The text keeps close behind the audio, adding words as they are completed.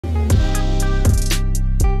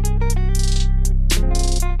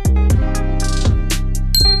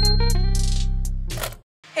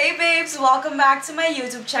babes, welcome back to my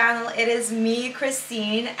YouTube channel. It is me,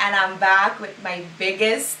 Christine, and I'm back with my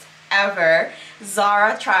biggest ever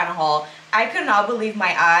Zara try-on haul. I could not believe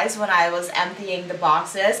my eyes when I was emptying the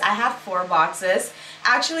boxes. I have 4 boxes.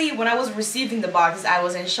 Actually, when I was receiving the boxes, I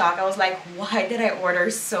was in shock. I was like, why did I order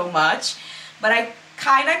so much? But I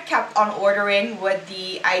kind of kept on ordering with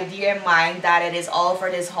the idea in mind that it is all for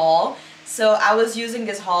this haul. So I was using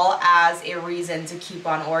this haul as a reason to keep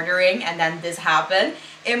on ordering, and then this happened.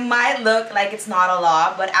 It might look like it's not a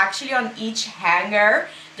lot, but actually on each hanger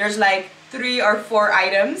there's like 3 or 4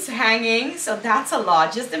 items hanging, so that's a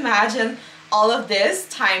lot. Just imagine all of this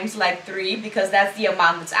times like 3, because that's the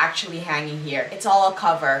amount that's actually hanging here. It's all a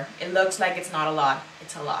cover. It looks like it's not a lot.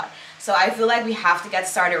 It's a lot. So I feel like we have to get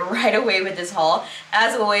started right away with this haul.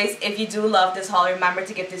 As always, if you do love this haul, remember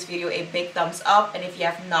to give this video a big thumbs up. And if you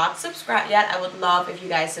have not subscribed yet, I would love if you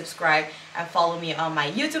guys subscribe and follow me on my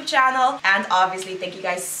YouTube channel. And obviously, thank you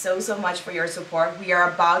guys so much for your support. We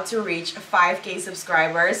are about to reach 5K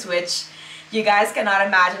subscribers, which you guys cannot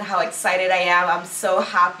imagine how excited I am. I'm so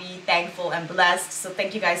happy, thankful, and blessed. So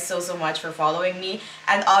thank you guys so much for following me.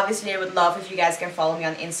 And obviously, I would love if you guys can follow me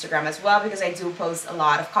on Instagram as well, because I do post a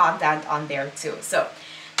lot of content on there too. So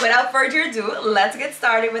without further ado, let's get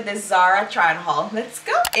started with this Zara try-on haul. Let's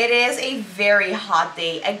go. It is a very hot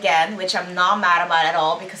day again, which I'm not mad about at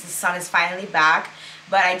all because the sun is finally back.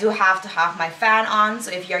 But I do have to have my fan on.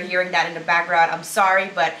 So if you're hearing that in the background, I'm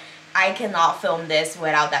sorry, but I cannot film this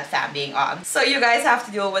without that fan being on. So you guys have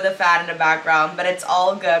to deal with the fan in the background, but it's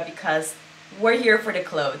all good because we're here for the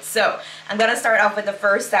clothes. So I'm gonna start off with the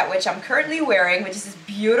first set, which I'm currently wearing, which is this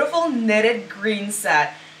beautiful knitted green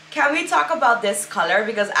set. Can we talk about this color?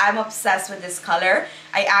 Because I'm obsessed with this color.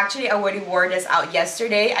 I actually already wore this out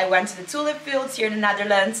yesterday. I went to the tulip fields here in the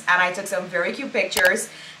Netherlands and I took some very cute pictures.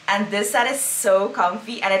 And this set is so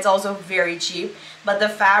comfy, and it's also very cheap. But the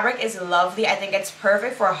fabric is lovely. I think it's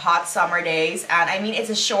perfect for hot summer days. And I mean, it's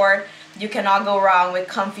a short. You cannot go wrong with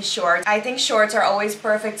comfy shorts. I think shorts are always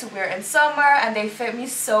perfect to wear in summer, and they fit me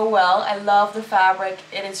so well. I love the fabric.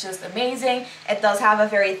 It is just amazing. It does have a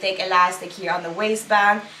very thick elastic here on the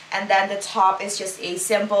waistband. And then the top is just a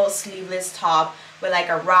simple sleeveless top with like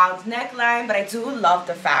a round neckline. But I do love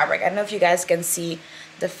the fabric. I don't know if you guys can see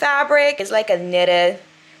the fabric. It's like a knitted,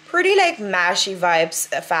 pretty like mashy vibes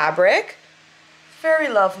fabric. Very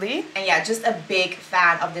lovely. And yeah, just a big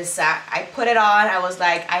fan of this set. I put it on, I was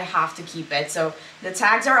like, I have to keep it. So the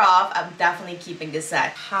tags are off, I'm definitely keeping this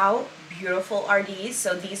set. How beautiful are these?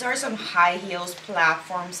 So these are some high heels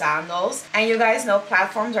platform sandals. And you guys know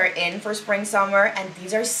platforms are in for spring, summer, and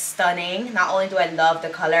these are stunning. Not only do I love the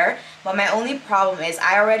color, but my only problem is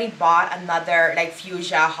I already bought another like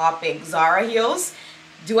fuchsia hopping Zara heels.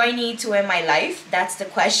 Do I need to in my life? That's the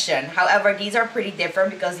question. However, these are pretty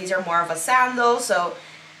different because these are more of a sandal, so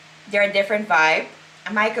they're a different vibe.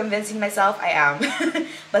 Am I convincing myself? I am.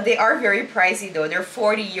 But they are very pricey though. They're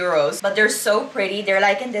 40 euros, but they're so pretty. They're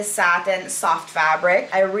like in this satin soft fabric.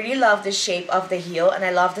 I really love the shape of the heel, and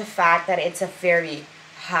I love the fact that it's a very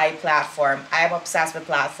high platform. I am obsessed with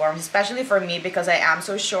platforms, especially for me because I am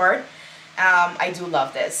so short. I do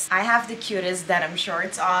love this. I have the cutest denim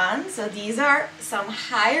shorts on. So these are some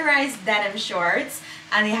high-rise denim shorts,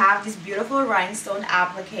 and they have these beautiful rhinestone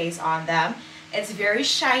appliques on them. It's very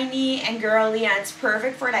shiny and girly, and it's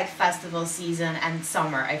perfect for like festival season and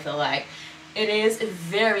summer, I feel like. It is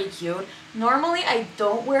very cute. Normally I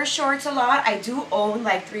don't wear shorts a lot. I do own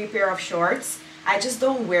like 3 pair of shorts. I just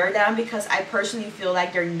don't wear them because I personally feel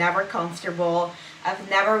like they're never comfortable. I've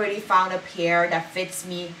never really found a pair that fits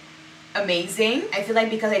me amazing. I feel like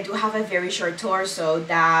because I do have a very short torso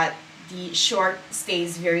that the short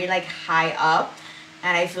stays very like high up,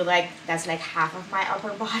 and I feel like that's like half of my upper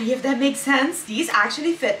body, if that makes sense. These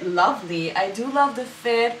actually fit lovely. I do love the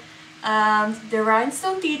fit, and the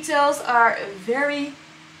rhinestone details are very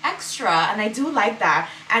extra, and I do like that,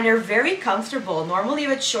 and they're very comfortable. Normally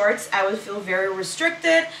with shorts I would feel very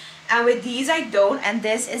restricted, and with these I don't. And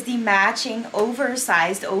this is the matching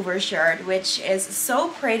oversized overshirt, which is so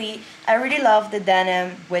pretty. I really love the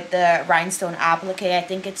denim with the rhinestone applique. I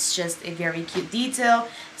think it's just a very cute detail.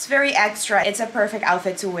 It's very extra. It's a perfect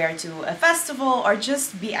outfit to wear to a festival or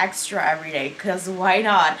just be extra every day, because why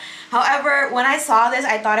not? However, when I saw this,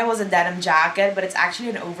 I thought it was a denim jacket, but it's actually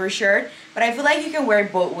an overshirt. But I feel like you can wear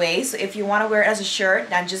it both ways. So if you want to wear it as a shirt,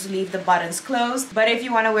 then just leave the buttons closed. But if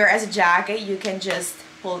you want to wear it as a jacket, you can just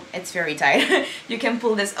pull. It's very tight. You can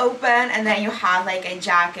pull this open, and then you have like a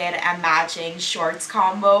jacket and matching shorts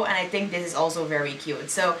combo, and I think this is also very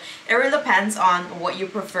cute. So it really depends on what you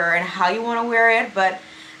prefer and how you want to wear it, but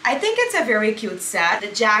I think it's a very cute set.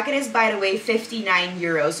 The jacket is, by the way, 59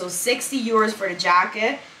 euros, so 60 euros for the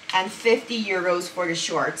jacket and 50 euros for the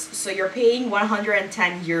shorts. So you're paying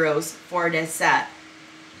 110 euros for this set.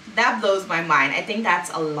 That blows my mind. I think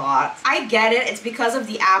that's a lot. I get it, it's because of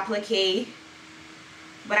the applique,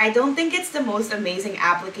 but I don't think it's the most amazing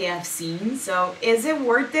applique I've seen. So is it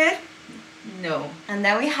worth it? No. And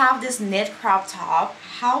then we have this knit crop top.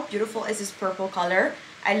 How beautiful is this purple color?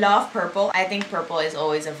 I love purple. I think purple is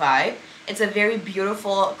always a vibe. It's a very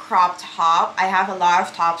beautiful crop top. I have a lot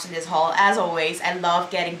of tops in this haul. As always, I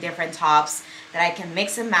love getting different tops that I can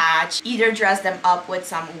mix and match. Either dress them up with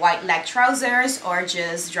some white leg trousers or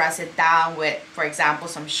just dress it down with, for example,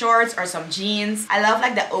 some shorts or some jeans. I love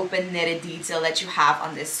like the open knitted detail that you have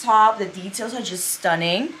on this top. The details are just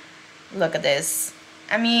stunning. Look at this.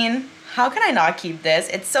 I mean, how can I not keep this?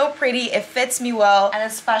 It's so pretty, it fits me well, and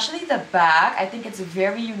especially the back, I think it's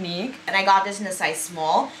very unique. And I got this in a size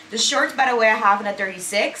small. The shorts, by the way, I have in a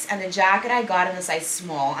 36, and the jacket I got in a size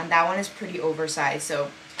small, and that one is pretty oversized,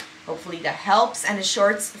 so hopefully that helps. And the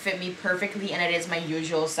shorts fit me perfectly, and it is my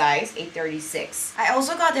usual size, a 36. I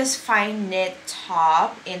also got this fine knit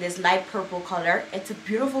top in this light purple color. It's a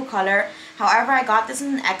beautiful color. However, I got this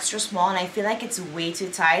in an extra small, and I feel like it's way too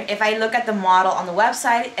tight. If I look at the model on the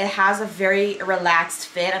website, it has a very relaxed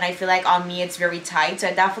fit, and I feel like on me it's very tight, so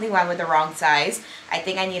I definitely went with the wrong size. I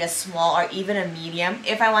think I need a small or even a medium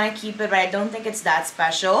if I want to keep it, but I don't think it's that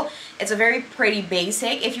special. It's a very pretty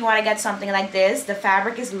basic. If you want to get something like this, the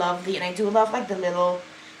fabric is lovely, and I do love like the little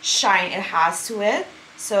shine it has to it.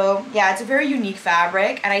 So yeah, it's a very unique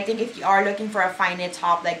fabric, and I think if you are looking for a fine knit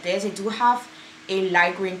top like this, I do have a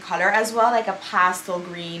light green color as well, like a pastel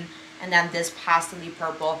green, and then this pastel-y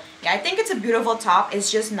purple. Yeah, I think it's a beautiful top.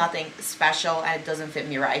 It's just nothing special, and it doesn't fit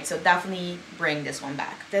me right, so definitely bring this one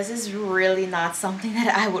back. This is really not something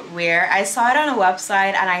that I would wear. I saw it on a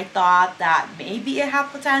website and I thought that maybe it had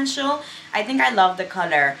potential. I think I love the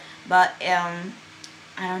color, but I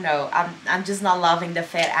don't know, I'm just not loving the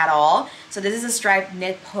fit at all. So this is a striped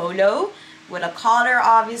knit polo with a collar,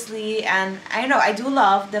 obviously, and I don't know, I do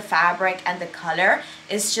love the fabric and the color.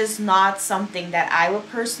 It's just not something that I would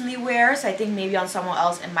personally wear, so I think maybe on someone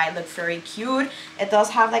else it might look very cute. It does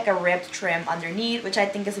have like a ribbed trim underneath, which I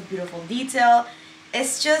think is a beautiful detail.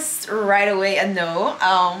 It's just right away a no.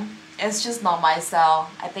 It's just not my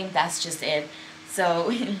style. I think that's just it.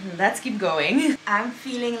 So let's keep going. I'm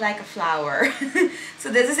feeling like a flower.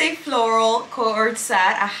 So this is a floral cord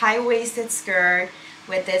set, a high-waisted skirt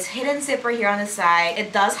with this hidden zipper here on the side.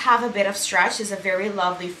 It does have a bit of stretch. It's a very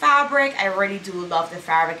lovely fabric. I really do love the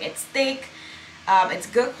fabric. It's thick, it's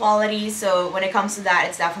good quality, so when it comes to that,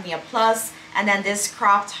 it's definitely a plus. And then this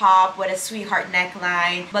crop top with a sweetheart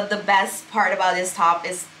neckline. But the best part about this top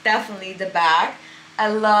is definitely the back. I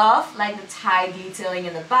love like the tie detailing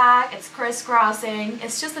in the back. It's crisscrossing.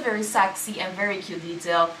 It's just a very sexy and very cute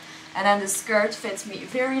detail. And then the skirt fits me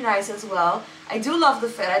very nice as well. I do love the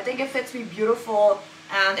fit. I think it fits me beautiful,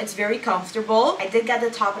 and it's very comfortable. I did get the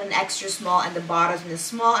top in an extra small and the bottom in a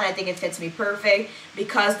small, and I think it fits me perfect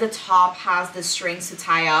because the top has the strings to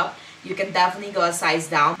tie up. You can definitely go a size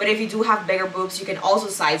down, but if you do have bigger boobs, you can also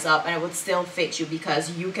size up and it would still fit you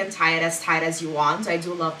because you can tie it as tight as you want. So I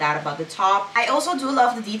do love that about the top. I also do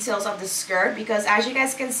love the details of the skirt because, as you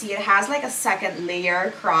guys can see, it has like a second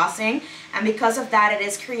layer crossing, and because of that, it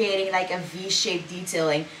is creating like a V-shaped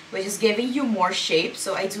detailing, which is giving you more shape.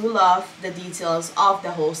 So I do love the details of the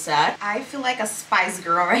whole set. I feel like a Spice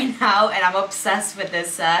Girl right now, and I'm obsessed with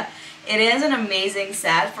this set. It is an amazing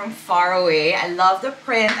set from far away. I love the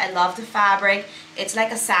print, I love the fabric. It's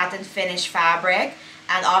like a satin finish fabric,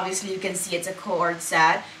 and obviously you can see it's a cord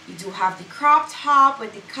set. You do have the crop top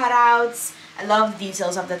with the cutouts. I love the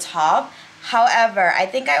details of the top. However, I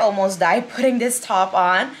think I almost died putting this top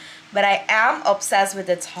on, but I am obsessed with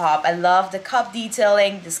the top. I love the cup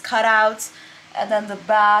detailing, this cutouts, and then the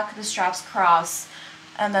back, the straps cross,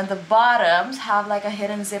 and then the bottoms have like a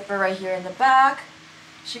hidden zipper right here in the back.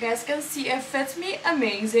 As you guys can see, it fits me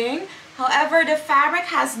amazing. However, the fabric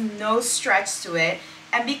has no stretch to it,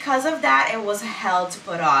 and because of that, it was hell to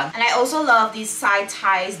put on. And I also love these side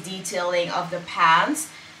ties detailing of the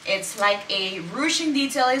pants. It's like a ruching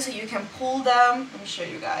detailing, so you can pull them. Let me show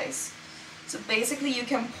you guys. So basically you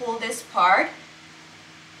can pull this part.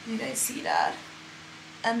 You guys see that?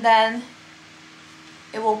 And then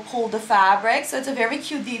it will pull the fabric. So it's a very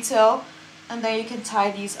cute detail. And then you can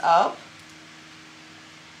tie these up.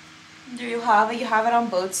 There you have it. You have it on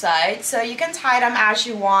both sides. So you can tie them as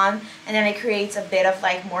you want, and then it creates a bit of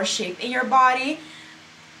like more shape in your body.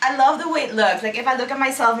 I love the way it looks. Like if I look at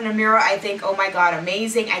myself in the mirror, I think, oh my god,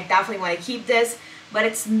 amazing. I definitely want to keep this. but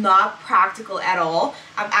it's not practical at all.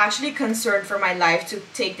 I'm actually concerned for my life to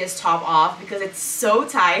take this top off because it's so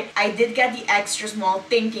tight. I did get the extra small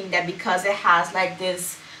thinking that because it has like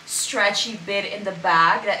this stretchy bit in the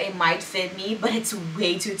back that it might fit me, but it's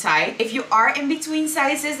way too tight. If you are in between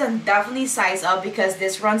sizes, then definitely size up because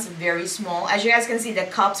this runs very small. As you guys can see, the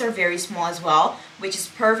cups are very small as well, which is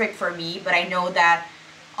perfect for me, but I know that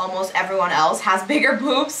almost everyone else has bigger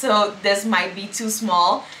boobs, so this might be too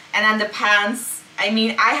small. And then the pants, I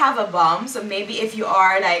mean, I have a bum, so maybe if you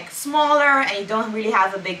are like smaller and you don't really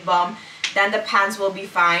have a big bum, then the pants will be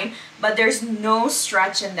fine, but there's no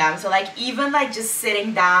stretch in them. So like even like just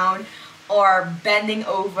sitting down or bending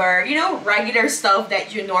over, you know, regular stuff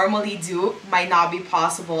that you normally do might not be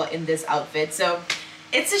possible in this outfit. So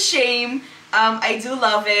it's a shame. I do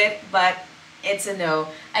love it, but it's a no.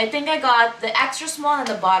 I think I got the extra small and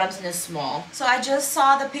the bottoms in a small. So I just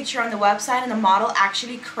saw the picture on the website and the model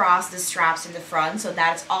actually crossed the straps in the front, so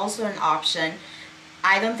that's also an option.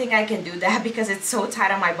 I don't think I can do that because it's so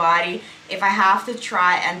tight on my body. If I have to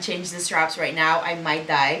try and change the straps right now, I might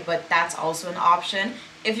die, but that's also an option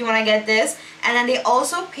if you want to get this. And then they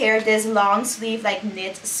also paired this long sleeve like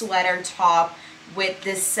knit sweater top with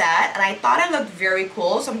this set, and I thought it looked very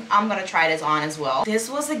cool, so I'm gonna try this on as well. This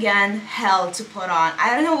was again hell to put on.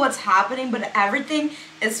 I don't know what's happening, but everything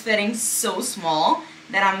is fitting so small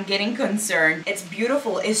that I'm getting concerned. It's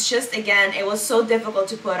beautiful. It's just, again, it was so difficult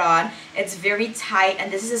to put on. It's very tight,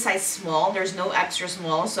 and this is a size small. There's no extra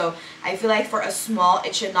small, so I feel like for a small,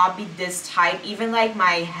 it should not be this tight. Even like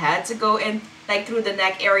my head to go in like through the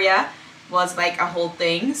neck area was like a whole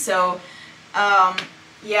thing. So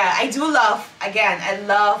yeah, I do love, again, I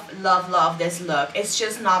love this look. It's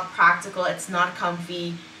just not practical. It's not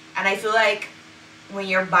comfy, and I feel like when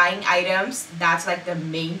you're buying items, that's like the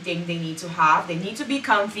main thing they need to have. They need to be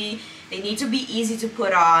comfy, they need to be easy to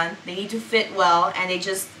put on, they need to fit well, and they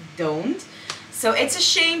just don't. So it's a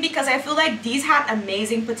shame because I feel like these had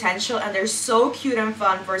amazing potential and they're so cute and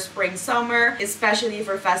fun for spring, summer, especially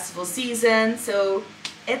for festival season. So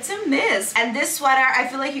it's a miss. And this sweater, I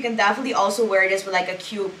feel like you can definitely also wear this with like a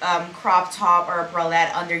cute crop top or a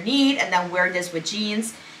bralette underneath, and then wear this with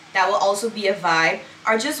jeans. That will also be a vibe.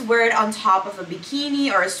 Or just wear it on top of a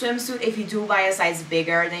bikini or a swimsuit. If you do buy a size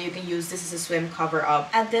bigger, then you can use this as a swim cover up.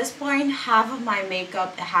 At this point, half of my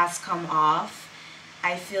makeup has come off.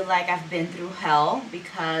 I feel like I've been through hell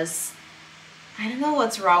because I don't know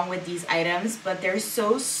what's wrong with these items, but they're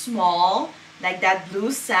so small. Like that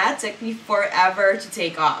blue set took me forever to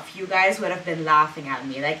take off. You guys would have been laughing at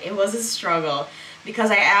me. Like it was a struggle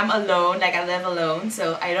because I am alone, like I live alone,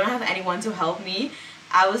 so I don't have anyone to help me.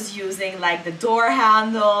 I was using like the door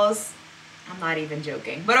handles. I'm not even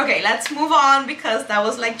joking. But okay, let's move on because that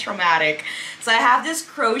was like traumatic. So I have this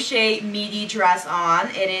crochet midi dress on.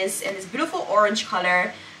 It is in this beautiful orange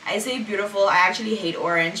color. I say beautiful, I actually hate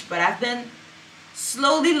orange, but I've been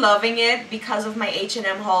slowly loving it because of my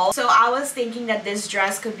H&M haul. So I was thinking that this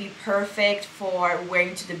dress could be perfect for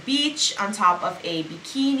wearing to the beach on top of a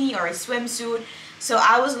bikini or a swimsuit. So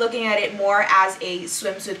I was looking at it more as a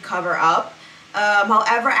swimsuit cover up.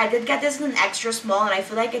 However, I did get this in an extra small and I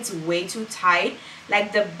feel like it's way too tight.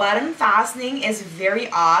 Like the button fastening is very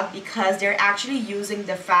odd because they're actually using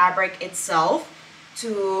the fabric itself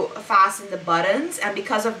to fasten the buttons, and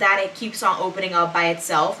because of that it keeps on opening up by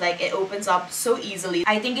itself. Like it opens up so easily.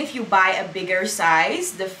 I think if you buy a bigger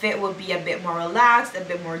size, the fit will be a bit more relaxed, a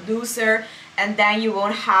bit more looser, and then you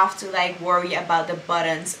won't have to like worry about the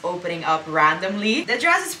buttons opening up randomly. The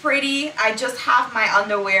dress is pretty. I just have my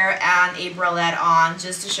underwear and a bralette on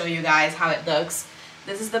just to show you guys how it looks.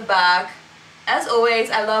 This is the back. As always,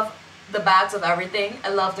 I love the backs of everything. I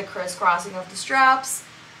love the crisscrossing of the straps.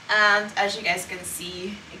 And as you guys can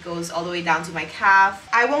see, it goes all the way down to my calf.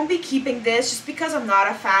 I won't be keeping this just because I'm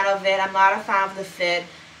not a fan of it. I'm not a fan of the fit.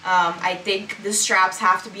 I think the straps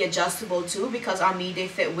have to be adjustable too because on me they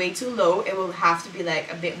fit way too low. It will have to be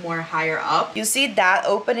like a bit more higher up. You see that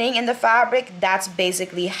opening in the fabric? That's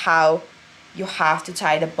basically how you have to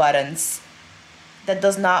tie the buttons. That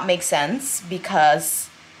does not make sense because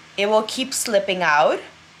it will keep slipping out.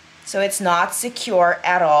 So it's not secure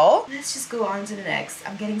at all. Let's just go on to the next.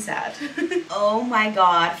 I'm getting sad. Oh my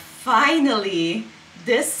god, finally!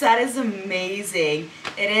 This set is amazing.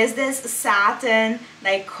 It is this satin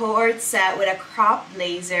like cord set with a crop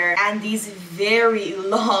blazer and these very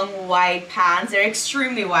long wide pants. They're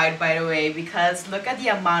extremely wide, by the way, because look at the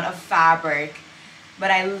amount of fabric.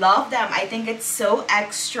 But I love them. I think it's so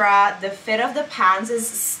extra. The fit of the pants is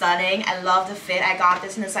stunning. I love the fit. I got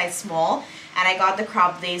this in a size small. And I got the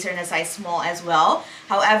crop blazer in a size small as well.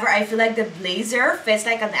 However, I feel like the blazer fits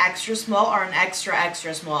like an extra small or an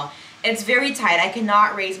extra small. it's very tight. I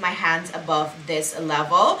cannot raise my hands above this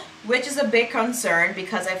level, which is a big concern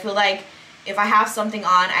because I feel like if I have something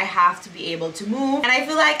on, I have to be able to move. And I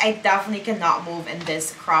feel like I definitely cannot move in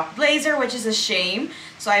this crop blazer, which is a shame.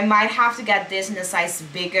 So I might have to get this in a size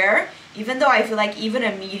bigger, even though I feel like even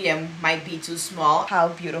a medium might be too small. How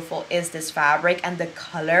beautiful is this fabric and the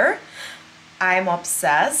color? I'm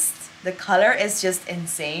obsessed. The color is just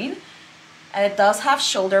insane. And it does have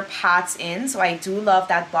shoulder pads in, so I do love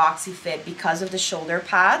that boxy fit because of the shoulder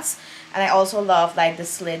pads. And I also love like the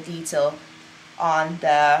slit detail on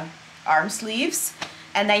the arm sleeves.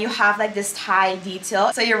 And then you have like this tie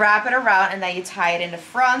detail, so you wrap it around and then you tie it in the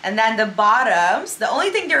front. And then the bottoms, the only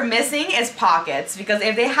thing they're missing is pockets, because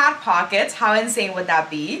if they had pockets, how insane would that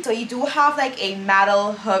be? So you do have like a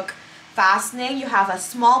metal hook fastening, you have a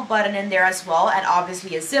small button in there as well, and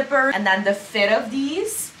obviously a zipper. And then the fit of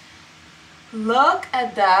these, look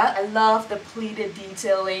at that. I love the pleated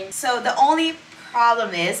detailing. So the only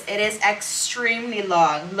problem is it is extremely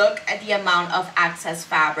long. Look at the amount of excess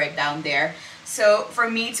fabric down there. So for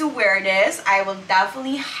me to wear this, I will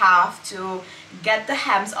definitely have to get the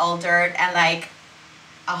hems altered, and like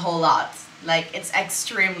a whole lot. Like, it's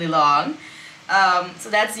extremely long. So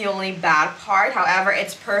that's the only bad part. However,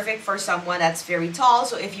 it's perfect for someone that's very tall.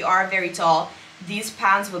 So if you are very tall, these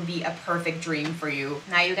pants would be a perfect dream for you.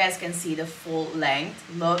 Now you guys can see the full length.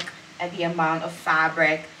 Look at the amount of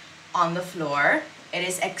fabric on the floor. It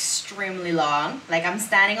is extremely long. Like, I'm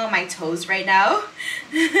standing on my toes right now.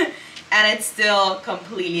 And it's still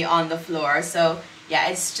completely on the floor. So yeah,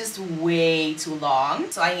 it's just way too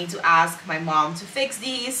long. So I need to ask my mom to fix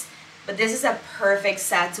these. But this is a perfect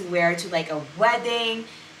set to wear to like a wedding,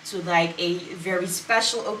 to like a very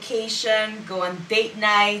special occasion, go on date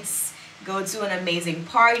nights, go to an amazing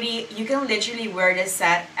party. You can literally wear this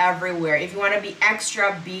set everywhere. If you want to be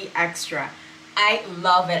extra, be extra. I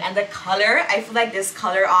love it. And the color, I feel like this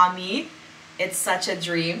color on me, it's such a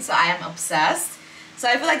dream. So I am obsessed. So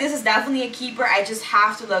I feel like this is definitely a keeper. I just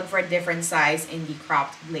have to look for a different size in the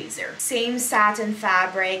cropped blazer. Same satin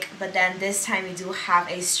fabric, but then this time we do have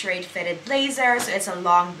a straight fitted blazer. So it's a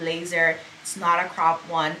long blazer. It's not a cropped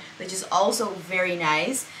one, which is also very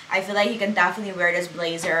nice. I feel like you can definitely wear this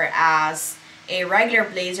blazer as a regular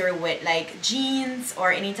blazer with like jeans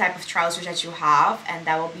or any type of trousers that you have, and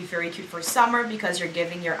that will be very cute for summer because you're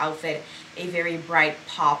giving your outfit a very bright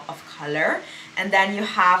pop of color. And then you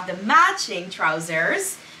have the matching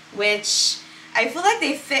trousers, which I feel like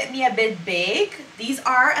they fit me a bit big. These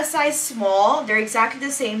are a size small. They're exactly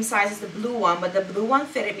the same size as the blue one, but the blue one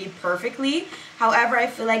fitted me perfectly. However, I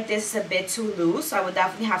feel like this is a bit too loose, so I would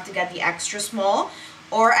definitely have to get the extra small,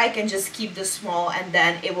 or I can just keep the small and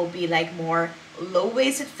then it will be like more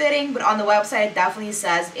low-waisted fitting. But on the website it definitely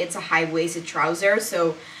says it's a high-waisted trouser,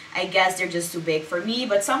 so I guess they're just too big for me.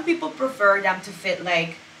 But some people prefer them to fit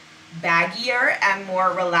like baggier and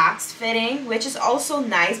more relaxed fitting, which is also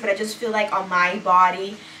nice, but I just feel like on my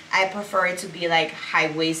body I prefer it to be like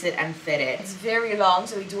high-waisted and fitted. It's very long,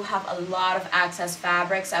 so we do have a lot of excess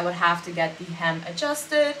fabric, so I would have to get the hem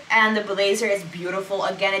adjusted. And the blazer is beautiful.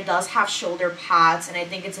 Again, it does have shoulder pads, and I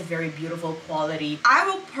think it's a very beautiful quality. I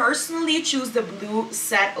will personally choose the blue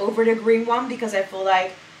set over the green one because I feel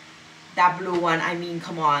like that blue one, I mean,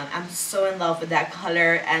 come on, I'm so in love with that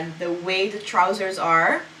color, and the way the trousers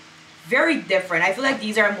are very different. I feel like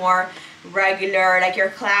these are more regular, like your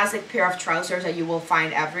classic pair of trousers that you will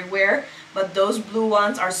find everywhere, but those blue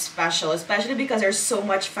ones are special, especially because there's so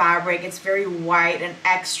much fabric. It's very white and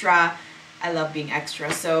extra. I love being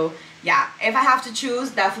extra. So yeah, if I have to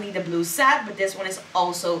choose, definitely the blue set, but this one is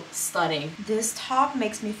also stunning. This top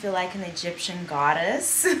makes me feel like an Egyptian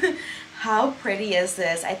goddess. How pretty is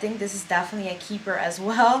this? I think this is definitely a keeper as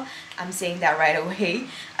well. I'm saying that right away.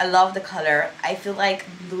 I love the color. I feel like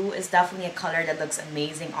blue is definitely a color that looks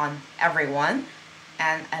amazing on everyone.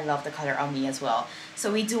 And I love the color on me as well.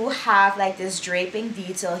 So we do have like this draping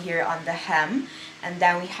detail here on the hem. And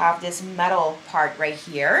then we have this metal part right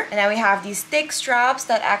here. And then we have these thick straps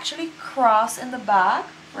that actually cross in the back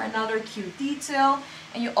for another cute detail.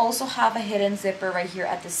 And you also have a hidden zipper right here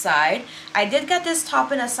at the side. I did get this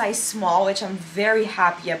top in a size small, which I'm very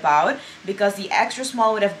happy about because the extra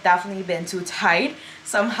small would have definitely been too tight.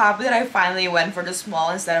 So I'm happy that I finally went for the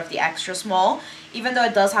small instead of the extra small. Even though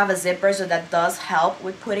it does have a zipper, so that does help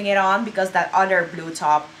with putting it on because that other blue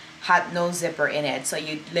top had no zipper in it. So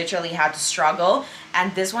you literally had to struggle.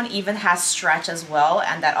 And this one even has stretch as well,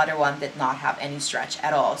 and that other one did not have any stretch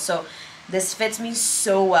at all. So this fits me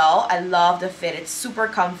so well. I love the fit. It's super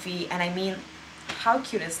comfy, and I mean, how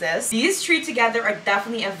cute is this? These three together are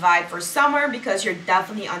definitely a vibe for summer because you're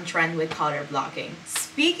definitely on trend with color blocking.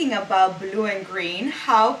 Speaking about blue and green,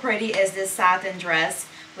 how pretty is this satin dress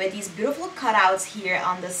with these beautiful cutouts here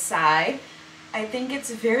on the side? I think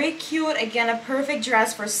it's very cute. Again, a perfect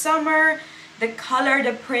dress for summer. The color,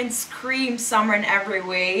 the print screams summer in every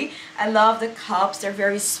way. I love the cups. They're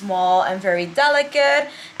very small and very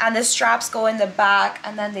delicate. And the straps go in the back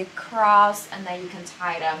and then they cross and then you can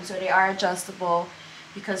tie them. So they are adjustable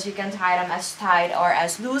because you can tie them as tight or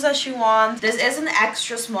as loose as you want. This is an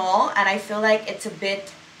extra small and I feel like it's a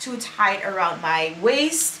bit too tight around my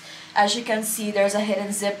waist. As you can see, there's a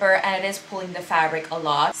hidden zipper and it is pulling the fabric a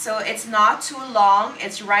lot. So it's not too long.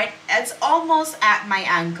 It's almost at my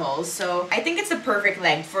ankles. So I think it's the perfect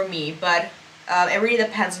length for me, but it really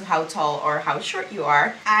depends on how tall or how short you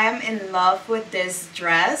are. I am in love with this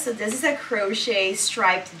dress. So this is a crochet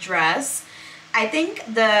striped dress. I think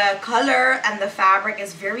the color and the fabric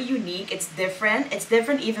is very unique. It's different. It's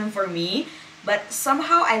different even for me, but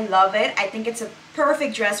somehow I love it. I think it's a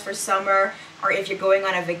perfect dress for summer, or if you're going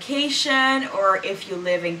on a vacation, or if you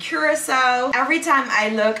live in Curacao. Every time I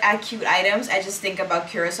look at cute items, I just think about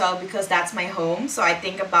Curacao because that's my home. So I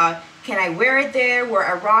think about, can I wear it there, wear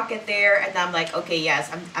a rock it there, and I'm like, okay,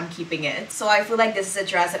 yes, I'm keeping it. So I feel like this is a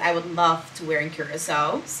dress that I would love to wear in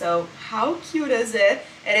Curacao. So how cute is it?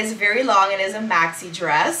 It is very long. It is a maxi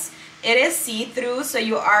dress. It is see-through, so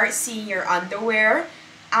you are seeing your underwear.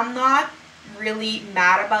 I'm not really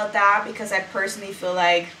mad about that because I personally feel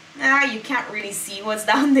like you can't really see what's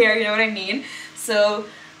down there, you know what I mean? So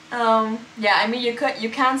yeah, I mean you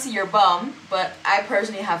can see your bum, but I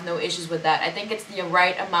personally have no issues with that. I think it's the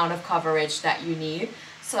right amount of coverage that you need.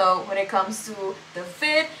 So when it comes to the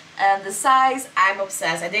fit and the size, I'm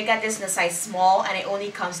obsessed. I did get this in a size small and it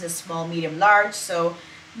only comes in a small, medium, large, so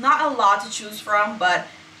not a lot to choose from, but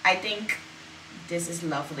I think this is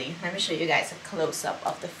lovely. Let me show you guys a close-up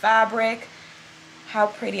of the fabric. How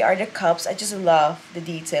pretty are the cups? I just love the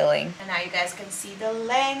detailing. And now you guys can see the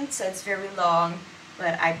length, so it's very long,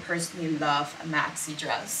 but I personally love a maxi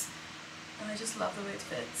dress. And I just love the way it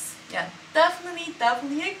fits. Yeah,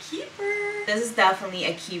 definitely a keeper. This is definitely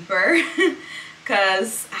a keeper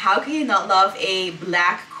because how can you not love a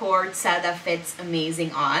black cord set that fits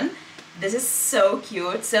amazing on? This is so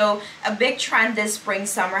cute. So a big trend this spring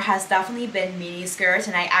summer has definitely been mini skirts,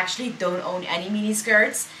 and I actually don't own any mini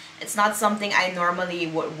skirts. It's not something I normally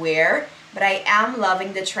would wear, but I am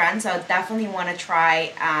loving the trend, so I definitely want to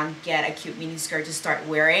try and get a cute mini skirt to start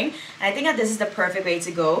wearing. And I think that this is the perfect way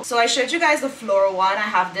to go. So I showed you guys the floral one. I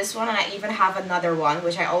have this one and I even have another one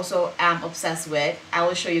which I also am obsessed with. I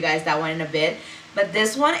will show you guys that one in a bit. But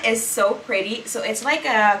this one is so pretty. So it's like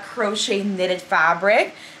a crochet knitted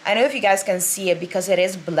fabric. I know if you guys can see it because it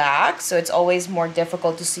is black, so it's always more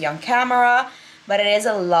difficult to see on camera. But it is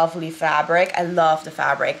a lovely fabric. I love the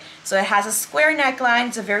fabric. So it has a square neckline.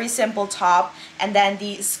 It's a very simple top. And then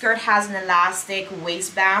the skirt has an elastic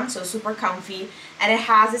waistband, so super comfy. And it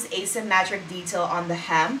has this asymmetric detail on the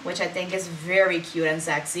hem, which I think is very cute and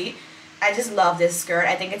sexy. I just love this skirt.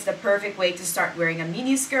 I think it's the perfect way to start wearing a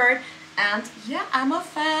mini skirt. And yeah, I'm a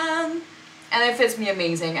fan. And it fits me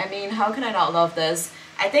amazing. I mean, how can I not love this?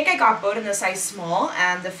 I think I got both in a size small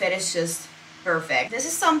and the fit is just perfect. This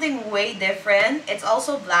is something way different. It's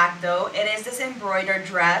also black though. It is this embroidered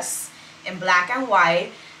dress in black and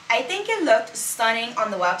white. I think it looked stunning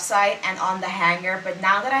on the website and on the hanger, but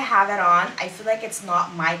now that I have it on, I feel like it's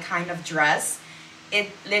not my kind of dress.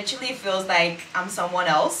 It literally feels like I'm someone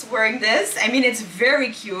else wearing this. I mean, it's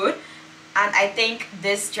very cute, and I think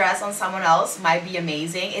this dress on someone else might be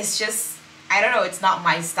amazing. It's just, I don't know, it's not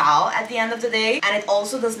my style at the end of the day, and it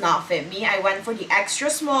also does not fit me. I went for the extra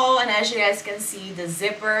small, and as you guys can see, the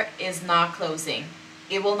zipper is not closing.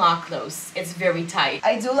 It will not close. It's very tight.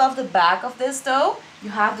 I do love the back of this though. You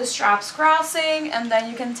have the straps crossing and then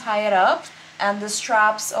you can tie it up, and the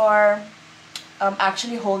straps are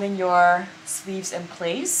actually holding your sleeves in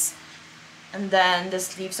place, and then the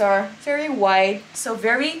sleeves are very wide, so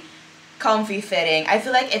very comfy fitting. I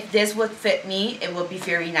feel like if this would fit me, it would be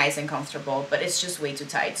very nice and comfortable, but it's just way too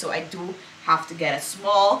tight, so I do have to get a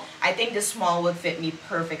small. I think the small would fit me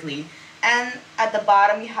perfectly. And at the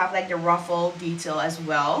bottom you have like the ruffle detail as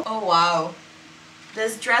well. Oh wow,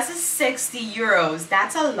 this dress is 60 euros.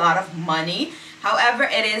 That's a lot of money. However,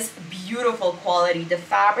 it is beautiful quality. The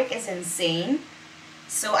fabric is insane,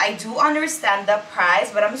 so I do understand the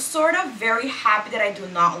price, but I'm sort of very happy that I do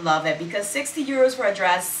not love it, because 60 euros for a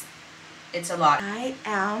dress, it's a lot. I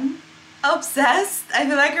am obsessed. I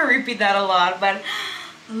feel like I repeat that a lot, but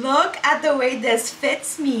Look at the way this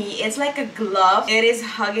fits me. It's like a glove. It is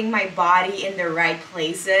hugging my body in the right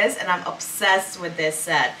places, and I'm obsessed with this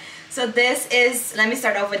set. So this is, let me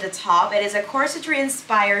start off with the top. It is a corsetry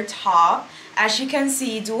inspired top. As you can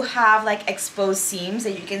see, you do have like exposed seams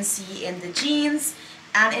that you can see in the jeans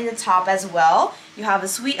and in the top as well. You have a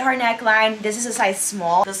sweetheart neckline. This is a size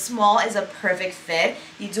small. The small is a perfect fit.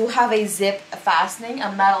 You do have a zip fastening, a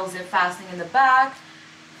metal zip fastening in the back.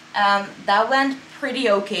 That went pretty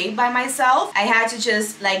okay by myself. I had to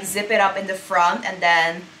just like zip it up in the front and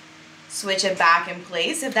then switch it back in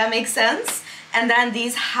place, if that makes sense. And then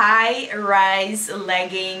these high-rise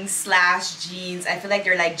leggings slash jeans. I feel like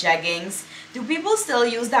they're like jeggings. Do people still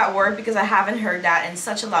use that word? Because I haven't heard that in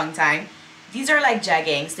such a long time. These are like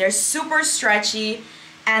jeggings. They're super stretchy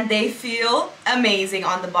and they feel amazing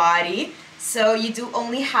on the body. So you do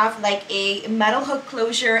only have like a metal hook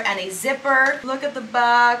closure and a zipper. Look at the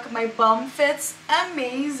back. My bum fits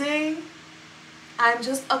amazing. I'm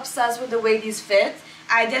just obsessed with the way these fit.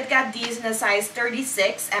 I did get these in a size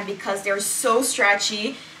 36, and because they're so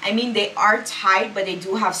stretchy, I mean they are tight but they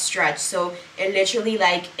do have stretch, so it literally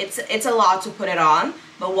like it's a lot to put it on,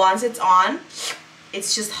 but once it's on,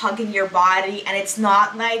 it's just hugging your body and it's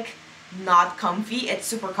not like not comfy, it's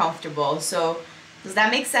super comfortable. So does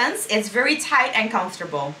that make sense? It's very tight and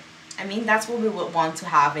comfortable. I mean, that's what we would want to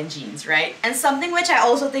have in jeans, right? And something which I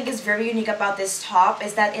also think is very unique about this top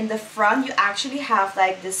is that in the front you actually have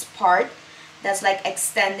like this part that's like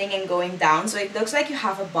extending and going down, so it looks like you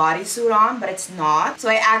have a bodysuit on, but it's not. So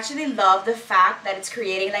I actually love the fact that it's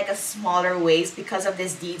creating like a smaller waist because of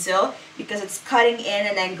this detail, because it's cutting in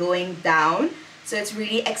and then going down, so it's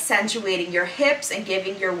really accentuating your hips and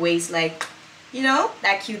giving your waist like, you know,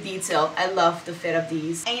 that cute detail. I love the fit of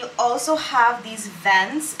these. And you also have these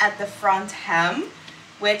vents at the front hem,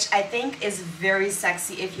 which I think is very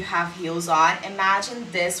sexy if you have heels on.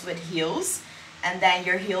 Imagine this with heels and then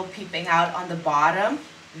your heel peeping out on the bottom.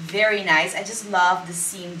 Very nice. I just love the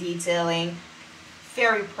seam detailing.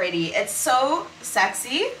 Very pretty. It's so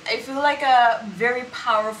sexy. I feel like a very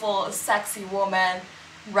powerful, sexy woman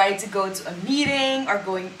ready to go to a meeting or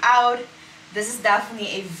going out. This is definitely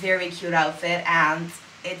a very cute outfit and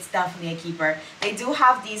it's definitely a keeper. They do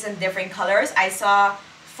have these in different colors. I saw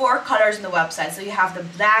 4 colors on the website. So you have the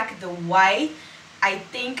black, the white, I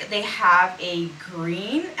think they have a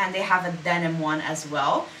green, and they have a denim one as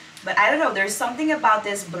well. But I don't know, there's something about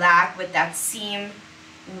this black with that seam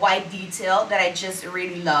white detail that I just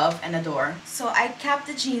really love and adore. So I kept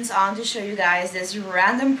the jeans on to show you guys this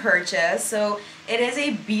random purchase. So it is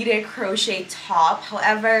a beaded crochet top.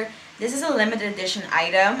 However, this is a limited edition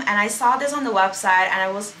item and I saw this on the website and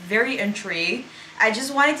I was very intrigued. I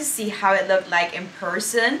just wanted to see how it looked like in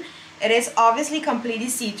person. It is obviously completely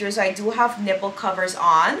see-through, so I do have nipple covers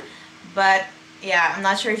on, but yeah, I'm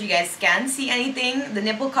not sure if you guys can see anything. The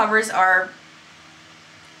nipple covers are,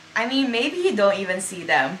 I mean, maybe you don't even see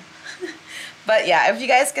them. But yeah, if you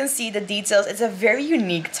guys can see the details, it's a very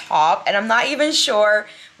unique top, and I'm not even sure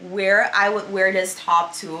where I would wear this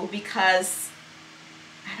top to because,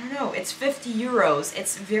 I don't know, it's 50 euros.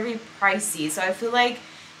 It's very pricey, so I feel like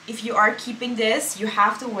if you are keeping this, you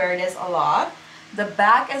have to wear this a lot. The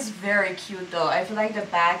back is very cute though. I feel like the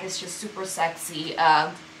back is just super sexy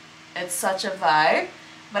and it's such a vibe.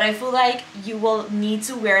 But I feel like you will need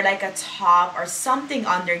to wear like a top or something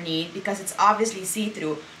underneath because it's obviously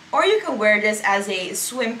see-through. Or you can wear this as a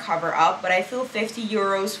swim cover-up, but I feel 50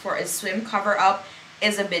 euros for a swim cover-up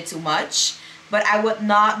is a bit too much. But I would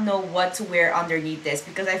not know what to wear underneath this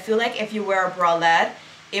because I feel like if you wear a bralette,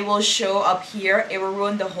 it will show up here, it will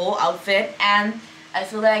ruin the whole outfit, and I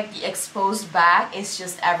feel like the exposed back is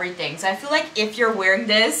just everything. So I feel like if you're wearing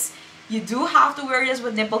this, you do have to wear this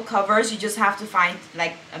with nipple covers. You just have to find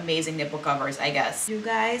like amazing nipple covers, I guess. You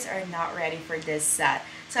guys are not ready for this set.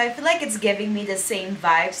 So I feel like it's giving me the same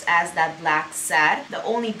vibes as that black set. The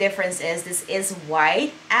only difference is this is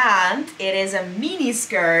white and it is a mini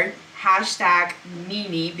skirt, hashtag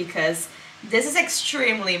mini, because this is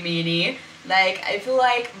extremely mini. Like, I feel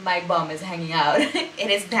like my bum is hanging out. It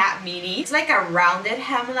is that mini. It's like a rounded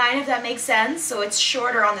hemline, if that makes sense. So it's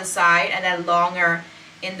shorter on the side and then longer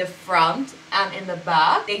in the front and in the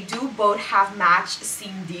back. They do both have matched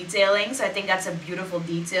seam detailing, so I think that's a beautiful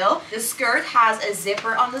detail. The skirt has a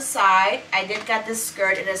zipper on the side. I did get this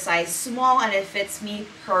skirt in a size small and it fits me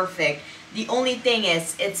perfect. The only thing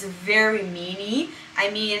is, it's very mini. I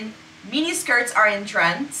mean, mini skirts are in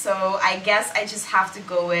trend, so I guess I just have to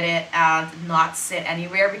go with it and not sit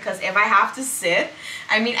anywhere, because if I have to sit,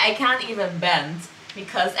 I mean, I can't even bend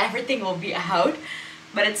because everything will be out.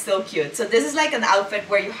 but it's still cute. So this is like an outfit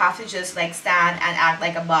where you have to just like stand and act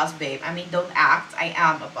like a boss babe. I mean, don't act, I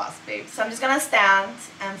am a boss babe. So I'm just gonna stand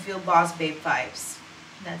and feel boss babe vibes.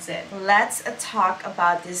 That's it. Let's talk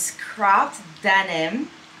about this cropped denim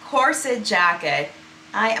corset jacket.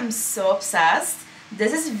 I am so obsessed.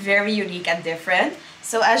 This is very unique and different.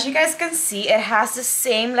 So as you guys can see, it has the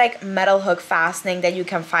same like metal hook fastening that you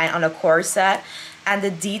can find on a corset, and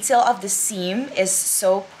the detail of the seam is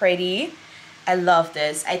so pretty. I love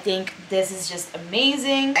this. I think this is just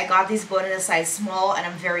amazing. I got these both in a size small and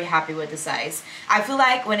I'm very happy with the size. I feel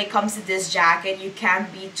like when it comes to this jacket, you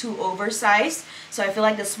can't be too oversized. So I feel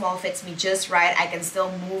like the small fits me just right. I can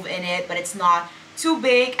still move in it, but it's not too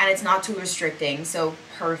big and it's not too restricting. So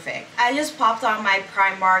perfect. I just popped on my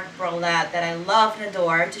Primark bralette that I love and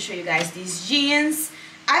adore to show you guys these jeans.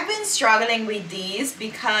 I've been struggling with these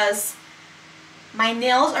because my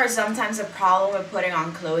nails are sometimes a problem with putting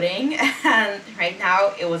on clothing, and right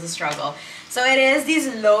now it was a struggle. So it is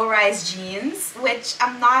these low-rise jeans, which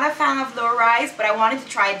I'm not a fan of low-rise, but I wanted to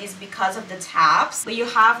try these because of the tabs. But you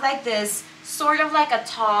have like this sort of like a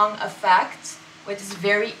thong effect, which is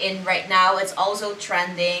very in right now. It's also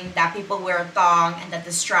trending that people wear a thong and that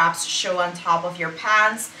the straps show on top of your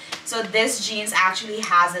pants. So this jeans actually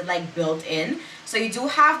has it like built in. So you do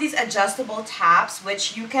have these adjustable tabs,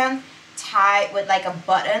 which you can tie with like a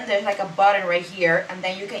button. There's like a button right here, and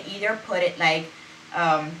then you can either put it like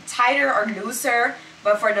tighter or looser,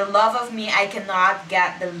 but for the love of me, I cannot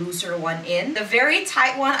get the looser one in. The very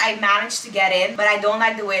tight one I managed to get in, but I don't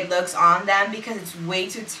like the way it looks on them because it's way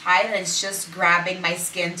too tight and it's just grabbing my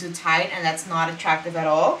skin too tight, and that's not attractive at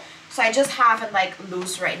all. So I just have it like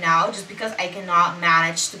loose right now just because I cannot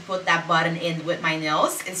manage to put that button in with my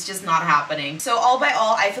nails. It's just not happening. So all by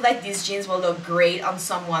all, I feel like these jeans will look great on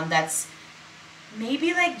someone that's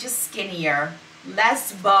maybe like just skinnier,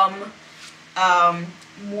 less bum,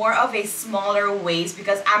 more of a smaller waist,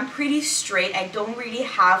 because I'm pretty straight. I don't really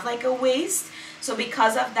have like a waist. So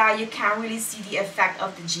because of that, you can't really see the effect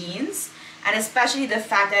of the jeans. And especially the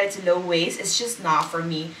fact that it's a low waist, it's just not for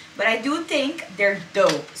me. But I do think they're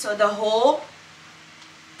dope. So the whole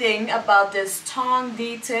thing about this thong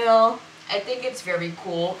detail, I think it's very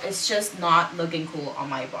cool. It's just not looking cool on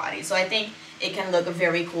my body. So I think it can look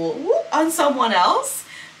very cool on someone else,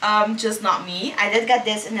 just not me. I did get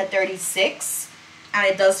this in a 36 and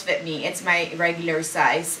it does fit me. It's my regular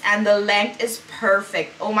size and the length is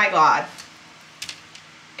perfect. Oh my god.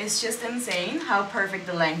 It's just insane how perfect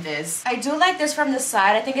the length is. I do like this from the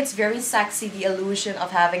side. I think it's very sexy, the illusion of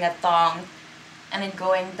having a thong and it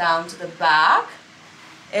going down to the back.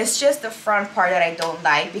 It's just the front part that I don't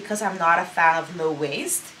like because I'm not a fan of low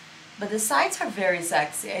waist. But the sides are very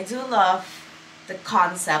sexy. I do love the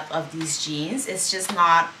concept of these jeans. It's just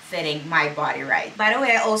not fitting my body right. By the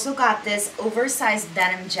way, I also got this oversized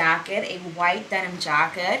denim jacket, a white denim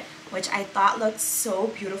jacket, which I thought looked so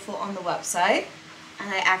beautiful on the website. And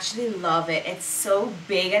I actually love it. It's so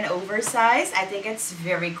big and oversized. I think it's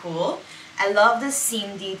very cool. I love the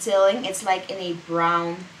seam detailing. It's like in a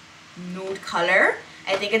brown nude color.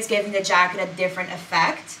 I think it's giving the jacket a different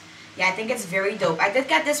effect. Yeah, I think it's very dope. I did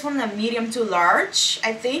get this one in a medium to large,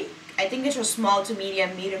 I think. I think it was small to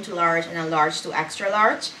medium, medium to large, and a large to extra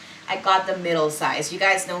large. I got the middle size. You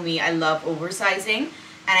guys know me, I love oversizing.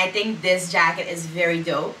 And I think this jacket is very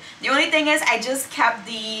dope. The only thing is I just kept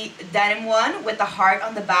the denim one with the heart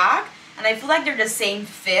on the back. And I feel like they're the same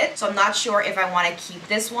fit. So I'm not sure if I want to keep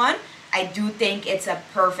this one. I do think it's a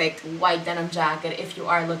perfect white denim jacket if you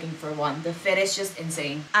are looking for one. The fit is just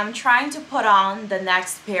insane. I'm trying to put on the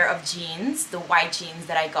next pair of jeans, the white jeans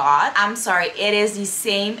that I got. I'm sorry, it is the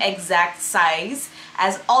same exact size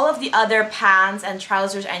as all of the other pants and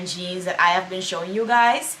trousers and jeans that I have been showing you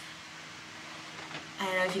guys. I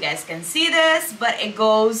don't know if you guys can see this, but it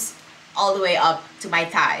goes all the way up to my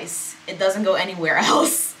thighs. It doesn't go anywhere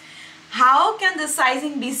else. How can the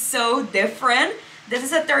sizing be so different? This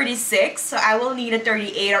is a 36, so I will need a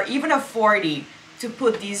 38 or even a 40 to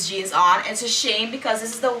put these jeans on. It's a shame because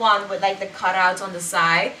this is the one with like the cutouts on the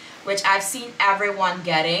side, which I've seen everyone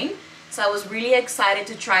getting. So I was really excited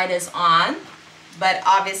to try this on, but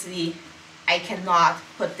obviously I cannot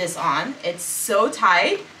put this on. It's so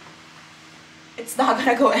tight. It's not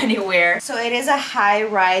gonna go anywhere. So it is a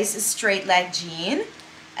high-rise straight leg jean,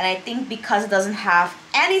 and I think because it doesn't have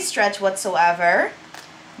any stretch whatsoever,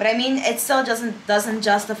 but I mean it still doesn't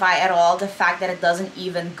justify at all the fact that it doesn't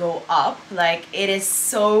even go up. Like, it is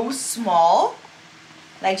so small,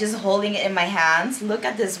 like just holding it in my hands. Look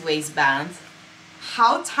at this waistband.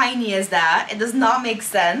 How tiny is that? It does not make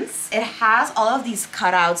sense. It has all of these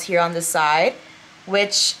cutouts here on the side,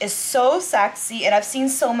 which is so sexy, and I've seen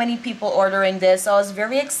so many people ordering this, so I was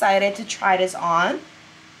very excited to try this on.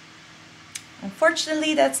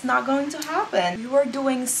 Unfortunately, that's not going to happen. You are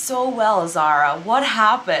doing so well, Zara. What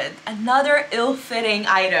happened? Another ill-fitting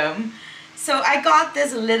item. So I got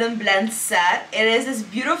this linen blend set. It is this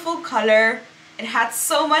beautiful color. It had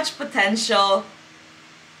so much potential,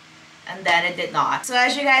 and then it did not. So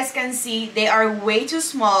as you guys can see, they are way too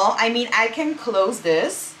small. I mean, I can close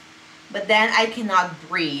this, but then I cannot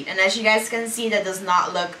breathe. And as you guys can see, that does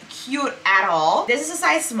not look cute at all. This is a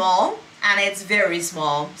size small, and it's very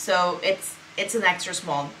small. So it's an extra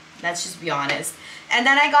small, let's just be honest. And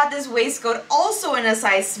then I got this waistcoat also in a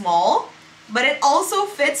size small, but it also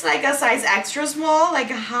fits like a size extra small.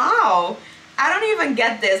 Like, how? I don't even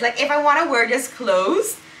get this. Like, if I want to wear this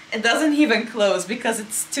closed, it doesn't even close because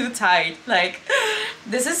it's too tight. Like,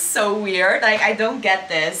 this is so weird. Like, I don't get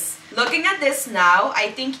this. Looking at this now,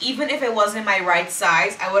 I think even if it wasn't my right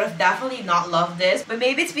size, I would have definitely not loved this. But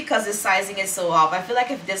maybe it's because the sizing is so off. I feel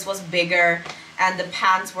like if this was bigger and the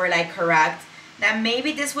pants were like correct, then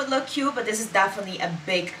maybe this would look cute, but this is definitely a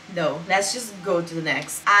big no. Let's just go to the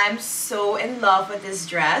next. I'm so in love with this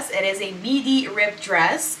dress. It is a midi ripped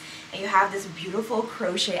dress, and you have this beautiful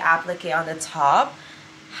crochet applique on the top.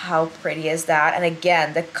 How pretty is that? And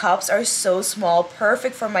again, the cups are so small,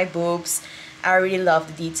 perfect for my boobs. I really love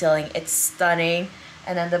the detailing. It's stunning.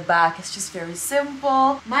 And then the back is just very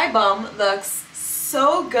simple. My bum looks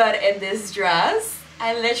so good in this dress.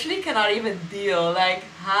 I literally cannot even deal. Like,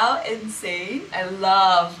 how insane. I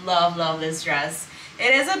love, love, love this dress.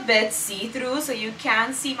 It is a bit see-through, so you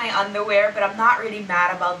can see my underwear, but I'm not really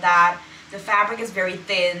mad about that. The fabric is very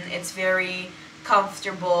thin. It's very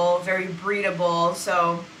comfortable, very breathable,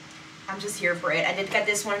 so I'm just here for it. I did get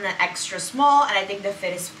this one in an extra small, and I think the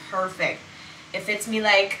fit is perfect. It fits me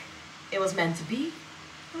like it was meant to be.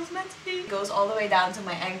 It was meant to be. It goes all the way down to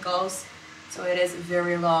my ankles, so it is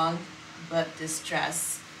very long. But this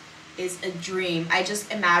dress is a dream. I just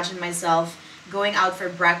imagine myself going out for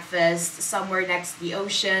breakfast somewhere next to the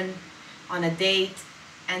ocean on a date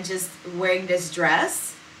and just wearing this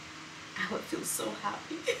dress. I would feel so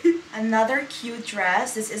happy. Another cute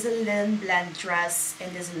dress. This is a linen blend dress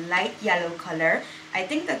in this light yellow color. I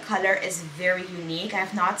think the color is very unique. I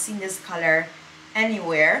have not seen this color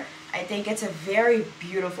anywhere. I think it's a very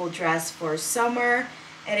beautiful dress for summer.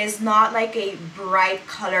 It is not like a bright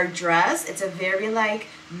color dress. It's a very like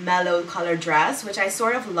mellow color dress, which I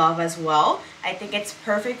sort of love as well. I think it's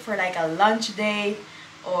perfect for like a lunch date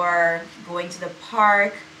or going to the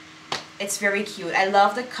park. It's very cute. I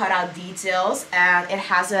love the cutout details, and it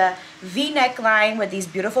has a V neckline with these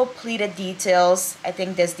beautiful pleated details. I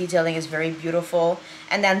think this detailing is very beautiful.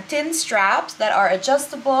 And then thin straps that are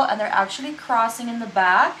adjustable, and they're actually crossing in the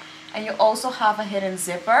back. And you also have a hidden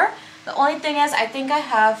zipper. The only thing is, I think I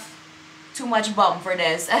have too much bum for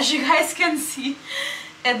this. As you guys can see,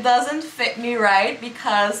 it doesn't fit me right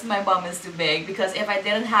because my bum is too big. Because if I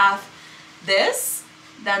didn't have this,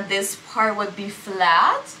 then this part would be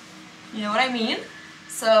flat. You know what I mean?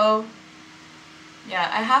 So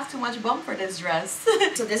yeah, I have too much bum for this dress.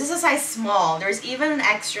 So this is a size small. There's even an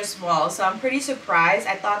extra small, so I'm pretty surprised.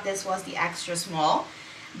 I thought this was the extra small.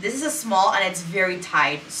 This is a small, and it's very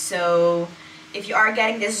tight. So if you are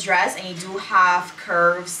getting this dress and you do have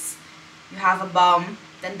curves, you have a bum,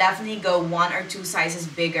 then definitely go 1 or 2 sizes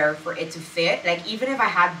bigger for it to fit. Like, even if I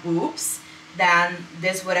had boobs, then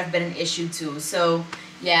this would have been an issue too. So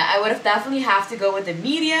yeah, I would have definitely have to go with the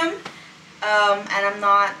medium. And I'm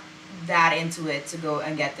not that into it to go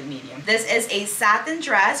and get the medium. This is a satin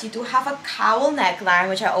dress. You do have a cowl neckline,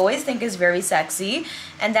 which I always think is very sexy.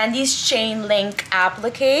 And then these chain link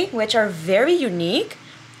applique, which are very unique.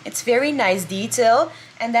 It's very nice detail.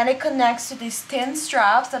 And then it connects to these thin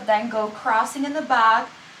straps that then go crossing in the back.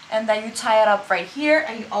 And then you tie it up right here.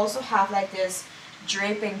 And you also have like this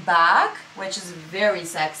draping back, which is very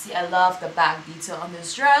sexy. I love the back detail on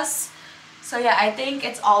this dress. So yeah, I think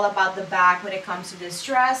it's all about the back when it comes to this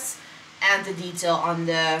dress and the detail on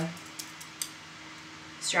the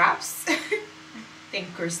straps. Thank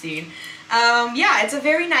you, Christine. Yeah, it's a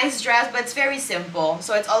very nice dress, but it's very simple.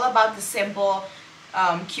 So it's all about the simple,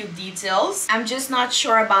 cute details. I'm just not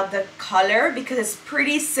sure about the color because it's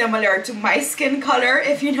pretty similar to my skin color,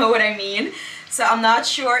 if you know what I mean. So I'm not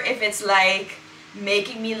sure if it's like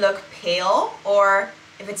making me look pale or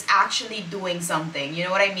if it's actually doing something, you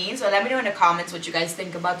know what I mean? So let me know in the comments what you guys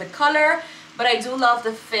think about the color but I do love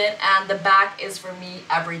the fit, and the back is for me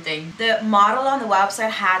everything. The model on the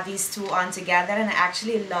website had these two on together, and I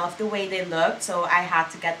actually loved the way they looked, so I had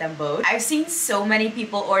to get them both. I've seen so many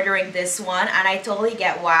people ordering this one, and I totally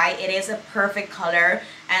get why. It is a perfect color,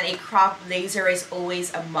 and a crop blazer is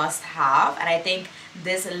always a must-have, and I think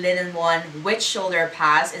this linen one with shoulder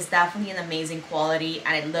pads is definitely an amazing quality,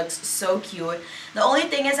 and it looks so cute. The only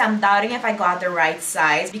thing is I'm doubting if I got the right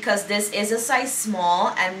size, because this is a size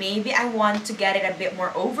small and maybe I want to get it a bit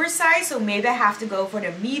more oversized, so maybe I have to go for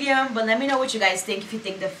the medium. But let me know what you guys think, if you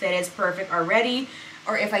think the fit is perfect already,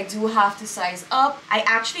 or if I do have to size up. I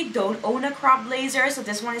actually don't own a crop blazer, so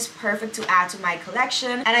this one is perfect to add to my collection,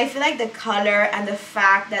 and I feel like the color and the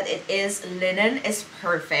fact that it is linen is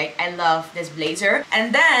perfect. I love this blazer.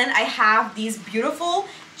 And then I have these beautiful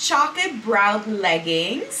chocolate brown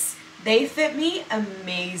leggings. They fit me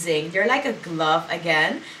amazing. They're like a glove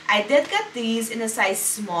again. I did get these in a size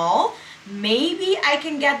small. Maybe I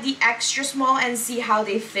can get the extra small and see how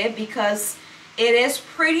they fit, because it is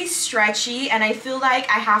pretty stretchy and I feel like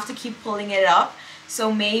I have to keep pulling it up. So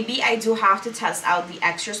maybe I do have to test out the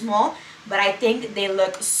extra small, but I think they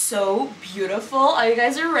look so beautiful. Are you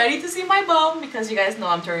guys ready to see my bum? Because you guys know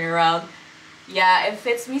I'm turning around. Yeah, it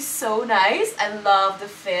fits me so nice. I love the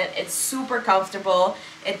fit. It's super comfortable.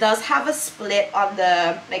 It does have a split on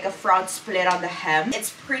the, like a front split on the hem.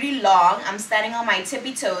 It's pretty long. I'm standing on my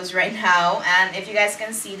tippy toes right now, and if you guys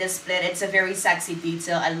can see the split, it's a very sexy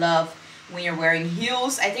detail. I love when you're wearing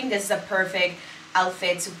heels. I think this is a perfect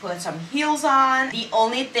outfit to put some heels on. The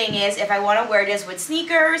only thing is, if I want to wear this with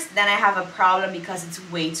sneakers, then I have a problem because it's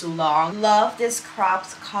way too long. Love this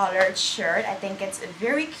cropped collared shirt. I think it's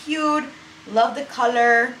very cute. Love the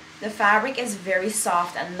color. The fabric is very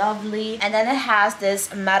soft and lovely, and then it has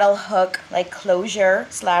this metal hook like closure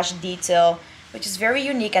slash detail, which is very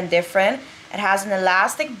unique and different. It has an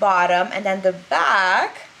elastic bottom, and then the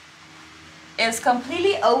back is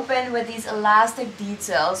completely open with these elastic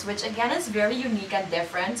details, which again is very unique and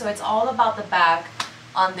different. So it's all about the back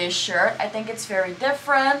on this shirt. I think it's very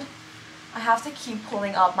different. I have to keep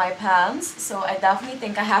pulling up my pants, so I definitely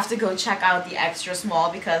think I have to go check out the extra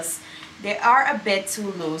small because they are a bit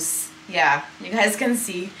too loose. Yeah, you guys can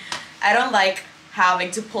see. I don't like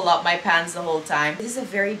having to pull up my pants the whole time. This is a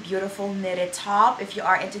very beautiful knitted top. If you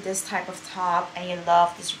are into this type of top and you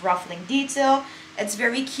love this ruffling detail, it's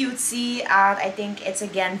very cutesy, and I think it's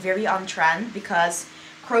again very on trend because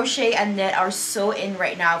crochet and knit are so in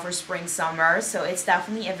right now for spring summer. So it's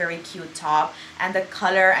definitely a very cute top, and the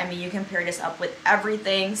color, I mean, you can pair this up with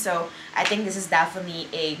everything. So I think this is definitely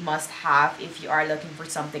a must-have if you are looking for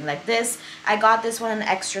something like this. I got this one in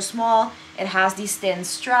extra small. It has these thin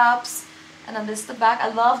straps, and then this is the back. I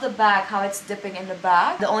love the back, how it's dipping in the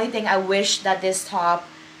back. The only thing I wish that this top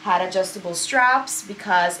had adjustable straps,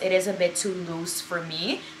 because it is a bit too loose for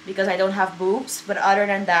me because I don't have boobs, but other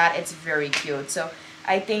than that, it's very cute. So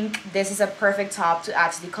I think this is a perfect top to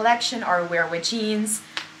add to the collection or wear with jeans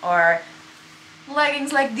or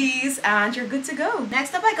leggings like these, and you're good to go.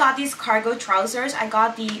 Next up, I got these cargo trousers. I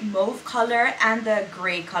got the mauve color and the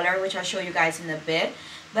gray color, which I'll show you guys in a bit,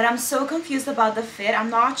 but I'm so confused about the fit. I'm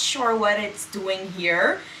not sure what it's doing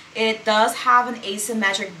here. It does have an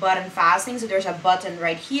asymmetric button fastening, so there's a button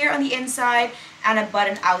right here on the inside and a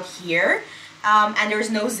button out here, and there's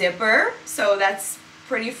no zipper, so that's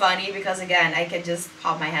pretty funny because again, I can just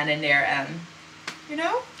pop my hand in there and, you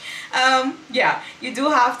know, yeah, you do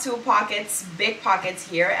have two pockets, big pockets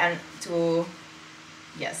here, and two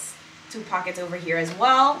pockets over here as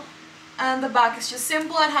well. And the back is just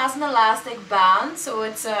simple. It has an elastic band, so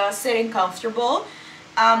it's sitting comfortable.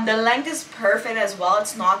 The length is perfect as well.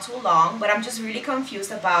 It's not too long, but I'm just really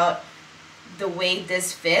confused about the way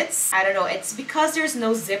this fits. I don't know, it's because there's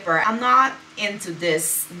no zipper. I'm not into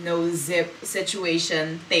this no zip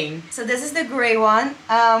situation thing. So this is the gray one.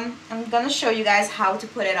 I'm gonna show you guys how to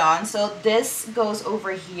put it on. So this goes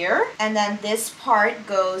over here, and then this part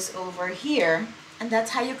goes over here, and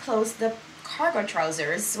that's how you close the cargo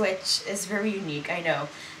trousers, which is very unique, I know.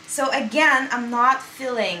 So again, I'm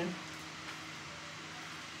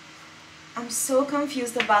so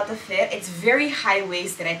confused about the fit. It's very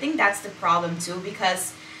high-waisted. I think that's the problem too,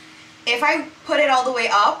 because if I put it all the way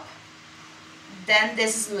up, then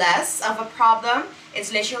this is less of a problem.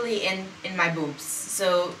 It's literally in my boobs,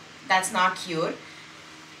 so that's not cute.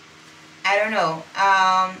 I don't know.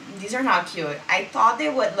 These are not cute. I thought they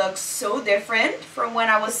would look so different from when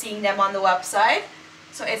I was seeing them on the website.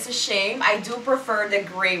 So it's a shame. I do prefer the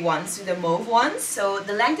gray ones to the mauve ones. So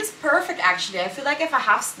the length is perfect actually. I feel like if I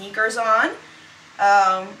have sneakers on,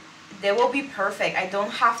 they will be perfect. I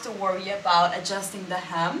don't have to worry about adjusting the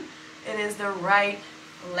hem. It is the right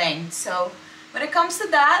length. So when it comes to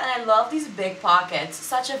that, and I love these big pockets,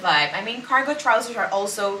 such a vibe. I mean, cargo trousers are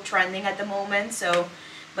also trending at the moment, so,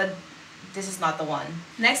 but this is not the one.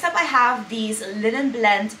 Next up, I have these linen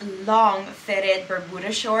blend long fitted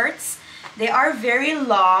Bermuda shorts. They are very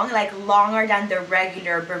long, like longer than the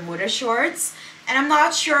regular Bermuda shorts. And I'm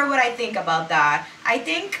not sure what I think about that. I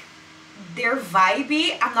think they're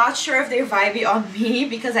vibey. I'm not sure if they're vibey on me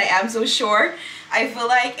because I am so short. I feel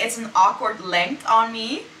like it's an awkward length on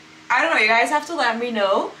me. I don't know, you guys have to let me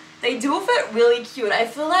know. They do fit really cute. I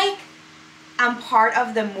feel like I'm part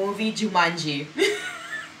of the movie Jumanji.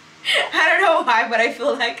 I don't know why, but I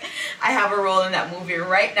feel like I have a role in that movie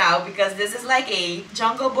right now because this is like a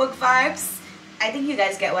Jungle Book vibes. I think you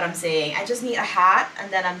guys get what I'm saying. I just need a hat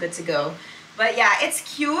and then I'm good to go. But yeah,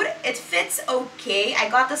 it's cute. It fits okay. I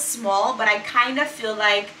got the small, but I kind of feel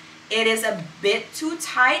like it is a bit too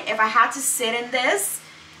tight. If I had to sit in this,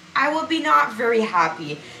 I would be not very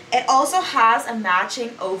happy. It also has a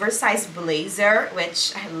matching oversized blazer,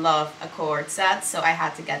 which I love a cord set, so I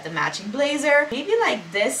had to get the matching blazer. Maybe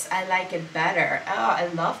like this, I like it better. Oh, I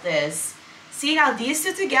love this. See, now these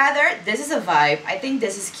two together, this is a vibe. I think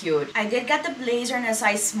this is cute. I did get the blazer in a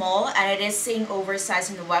size small, and it is saying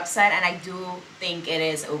oversized on the website, and I do think it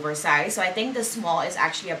is oversized. So I think the small is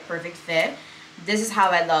actually a perfect fit. This is how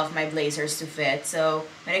I love my blazers to fit. So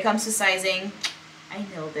when it comes to sizing, I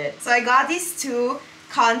nailed it. So I got these two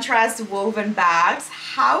contrast woven bags.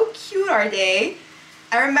 How cute are they?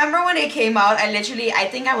 I remember when they came out, I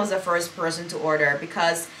think I was the first person to order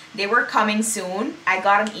because they were coming soon. I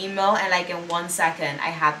got an email and like in 1 second I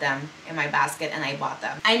had them in my basket and I bought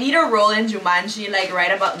them. I need a role in Jumanji like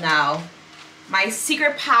right about now. My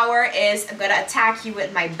secret power is I'm gonna attack you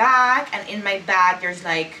with my bag, and in my bag there's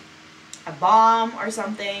like a bomb or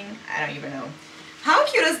something. I don't even know. How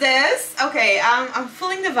cute is this? Okay, I'm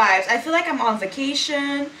feeling the vibes. I feel like I'm on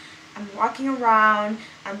vacation. I'm walking around.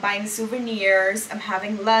 I'm buying souvenirs. I'm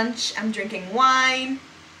having lunch. I'm drinking wine.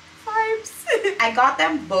 Vibes. I got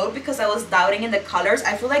them both because I was doubting in the colors.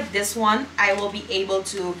 I feel like this one I will be able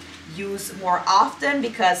to use more often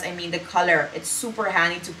because, I mean, the color, it's super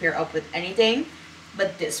handy to pair up with anything.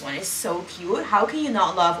 But this one is so cute. How can you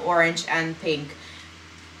not love orange and pink?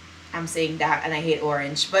 I'm saying that and I hate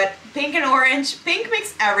orange, but pink and orange, pink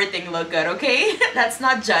makes everything look good, okay? Let's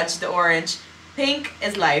not judge the orange. Pink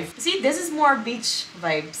is life. See, this is more beach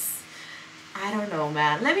vibes. I don't know,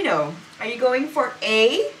 man. Let me know. Are you going for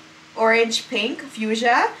A, orange, pink,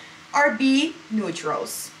 fuchsia, or B,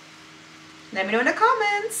 neutrals? Let me know in the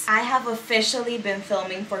comments. I have officially been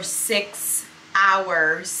filming for 6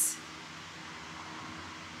 hours.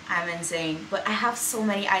 I'm insane, but I have so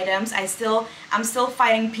many items. I'm still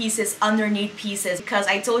finding pieces underneath pieces because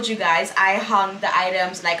I told you guys I hung the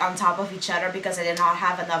items like on top of each other because I did not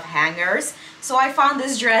have enough hangers. So I found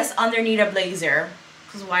this dress underneath a blazer,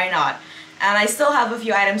 because why not? And I still have a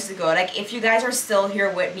few items to go. Like, if you guys are still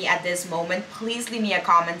here with me at this moment, please leave me a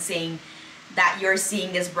comment saying that you're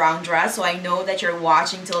seeing this brown dress so I know that you're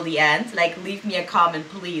watching till the end. Like, leave me a comment,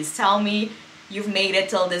 please. Tell me you've made it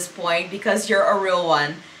till this point because you're a real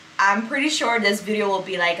one. I'm pretty sure this video will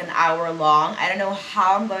be like an hour long. I don't know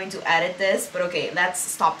how I'm going to edit this, but okay, let's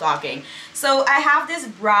stop talking. So I have this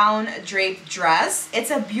brown draped dress.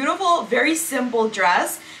 It's a beautiful, very simple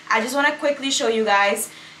dress. I just want to quickly show you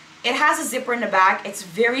guys. It has a zipper in the back. It's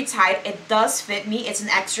very tight. It does fit me. It's an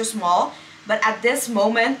extra small. But at this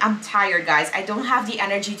moment, I'm tired, guys. I don't have the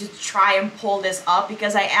energy to try and pull this up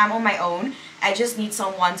because I am on my own. I just need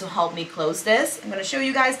someone to help me close this. I'm going to show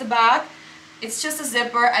you guys the back. It's just a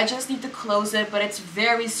zipper. I just need to close it, but it's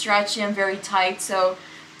very stretchy and very tight. So,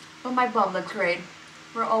 but my bum looks great.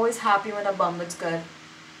 We're always happy when a bum looks good.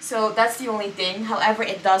 So that's the only thing. However,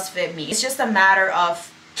 it does fit me. It's just a matter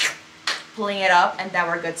of pulling it up and then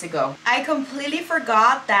we're good to go. I completely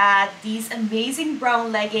forgot that these amazing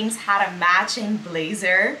brown leggings had a matching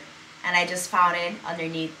blazer, and I just found it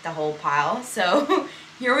underneath the whole pile. So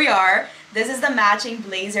here we are. This is the matching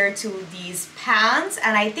blazer to these pants,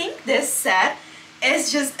 and I think this set is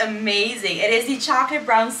just amazing. It is the chocolate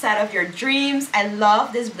brown set of your dreams. I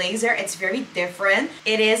love this blazer. It's very different.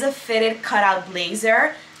 It is a fitted cutout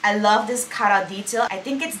blazer. I love this cutout detail. I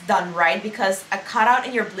think it's done right because a cutout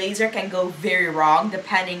in your blazer can go very wrong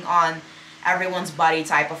depending on everyone's body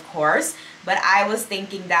type, of course. But I was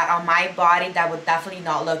thinking that on my body that would definitely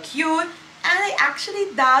not look cute. And it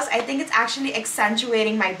actually does. I think it's actually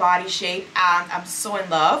accentuating my body shape and I'm so in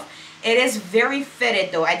love. It is very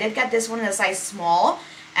fitted though. I did get this one in a size small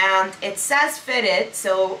and it says fitted,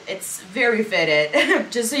 so it's very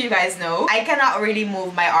fitted. Just so you guys know. I cannot really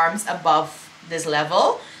move my arms above this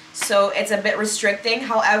level, so it's a bit restricting.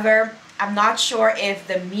 However, I'm not sure if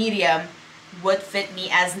the medium would fit me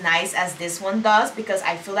as nice as this one does, because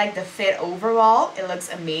I feel like the fit overall, it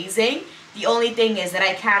looks amazing. The only thing is that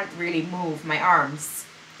I can't really move my arms.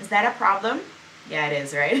 Is that a problem? Yeah, it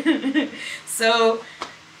is, right? So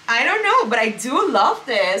I don't know, but I do love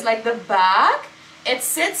this. Like the back, it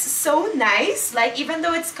sits so nice. Like even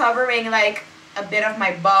though it's covering like a bit of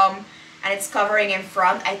my bum and it's covering in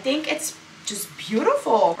front, I think it's just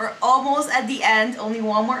beautiful. We're almost at the end. Only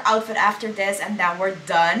one more outfit after this and then we're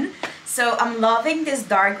done. So I'm loving this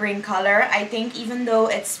dark green color. I think even though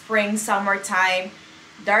it's spring, summertime,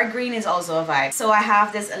 dark green is also a vibe. So I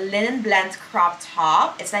have this linen blend crop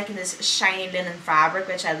top. It's like in this shiny linen fabric,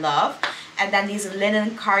 which I love. And then these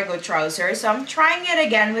linen cargo trousers. So I'm trying it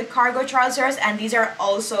again with cargo trousers, and these are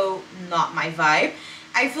also not my vibe.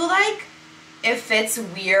 I feel like it fits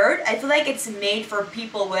weird. I feel like it's made for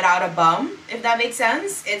people without a bum, if that makes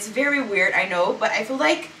sense. It's very weird, I know, but I feel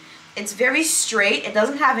like it's very straight. It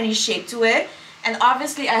doesn't have any shape to it. And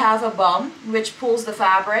obviously I have a bum, which pulls the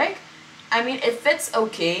fabric. I mean, it fits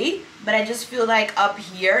okay, but I just feel like up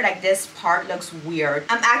here, like this part looks weird.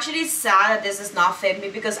 I'm actually sad that this does not fit me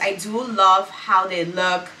because I do love how they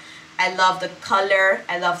look. I love the color.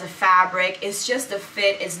 I love the fabric. It's just the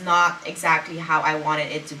fit is not exactly how I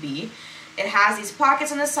wanted it to be. It has these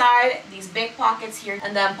pockets on the side, these big pockets here,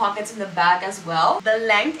 and then pockets in the back as well. The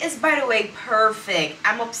length is, by the way, perfect.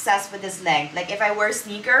 I'm obsessed with this length. Like if I wear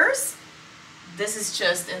sneakers, this is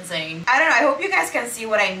just insane. I don't know, I hope you guys can see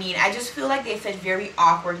what I mean. I just feel like they fit very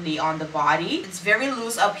awkwardly on the body. It's very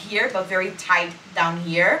loose up here, but very tight down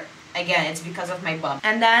here. Again, it's because of my bum.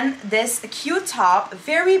 And then this cute top,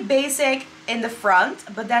 very basic in the front,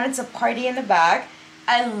 but then it's a party in the back.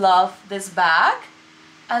 I love this back.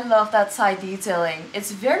 I love that side detailing.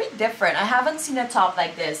 It's very different. I haven't seen a top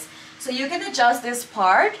like this. So you can adjust this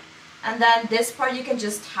part, and then this part you can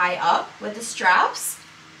just tie up with the straps.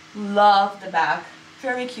 Love the back.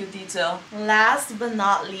 Very cute detail. Last but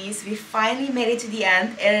not least, we finally made it to the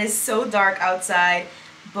end. It is so dark outside,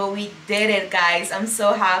 but we did it, guys. I'm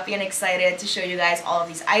so happy and excited to show you guys all of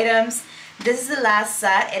these items. This is the last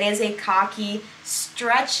set. It is a khaki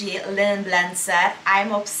stretchy linen blend set.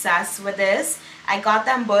 I'm obsessed with this. I got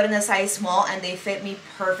them both in a size small and they fit me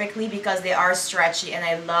perfectly because they are stretchy, and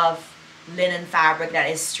I love linen fabric that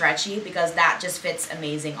is stretchy because that just fits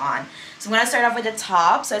amazing on. So I'm going to start off with the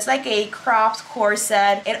top. So it's like a cropped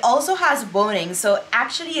corset. It also has boning, so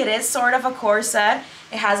actually it is sort of a corset.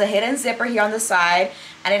 It has a hidden zipper here on the side,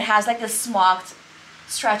 and it has like the smocked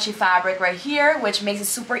stretchy fabric right here, which makes it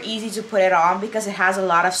super easy to put it on because it has a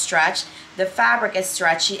lot of stretch. The fabric is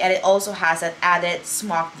stretchy, and it also has that added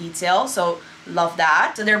smock detail, so love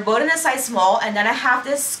that. So they're both in a size small. And then I have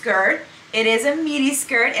this skirt. It is a midi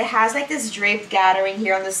skirt. It has like this draped gathering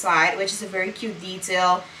here on the side, which is a very cute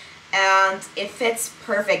detail, and it fits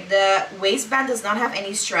perfect. The waistband does not have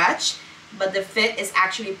any stretch, but the fit is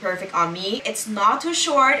actually perfect on me. It's not too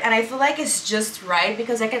short, and I feel like it's just right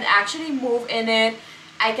because I can actually move in it.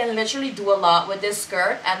 I can literally do a lot with this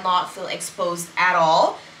skirt and not feel exposed at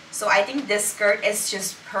all. So I think this skirt is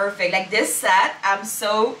just perfect. Like this set, I'm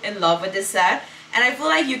so in love with this set. And I feel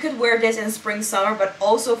like you could wear this in spring, summer, but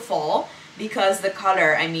also fall, because the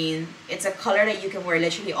color, I mean, it's a color that you can wear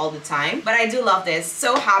literally all the time. But I do love this.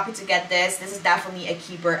 So happy to get this. This is definitely a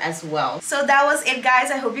keeper as well. So that was it,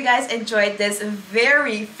 guys. I hope you guys enjoyed this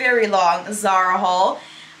very, very long Zara haul.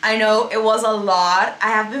 I know it was a lot. I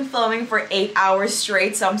have been filming for 8 hours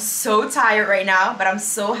straight, so I'm so tired right now, but I'm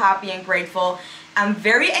so happy and grateful. I'm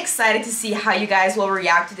very excited to see how you guys will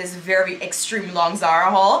react to this very extreme long Zara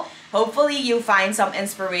haul. Hopefully you find some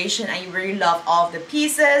inspiration and you really love all of the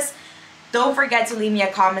pieces. Don't forget to leave me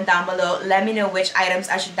a comment down below. Let me know which items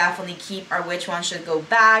I should definitely keep or which one should go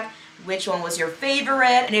back. Which one was your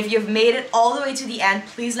favorite? And if you've made it all the way to the end,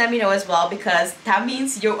 please let me know as well, because that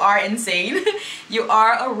means you are insane. You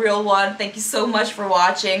are a real one. Thank you so much for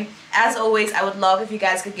watching. As always, I would love if you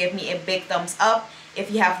guys could give me a big thumbs up. If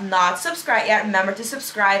you have not subscribed yet, remember to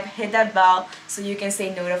subscribe, hit that bell so you can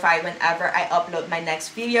stay notified whenever I upload my next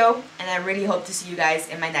video. And I really hope to see you guys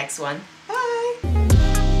in my next one.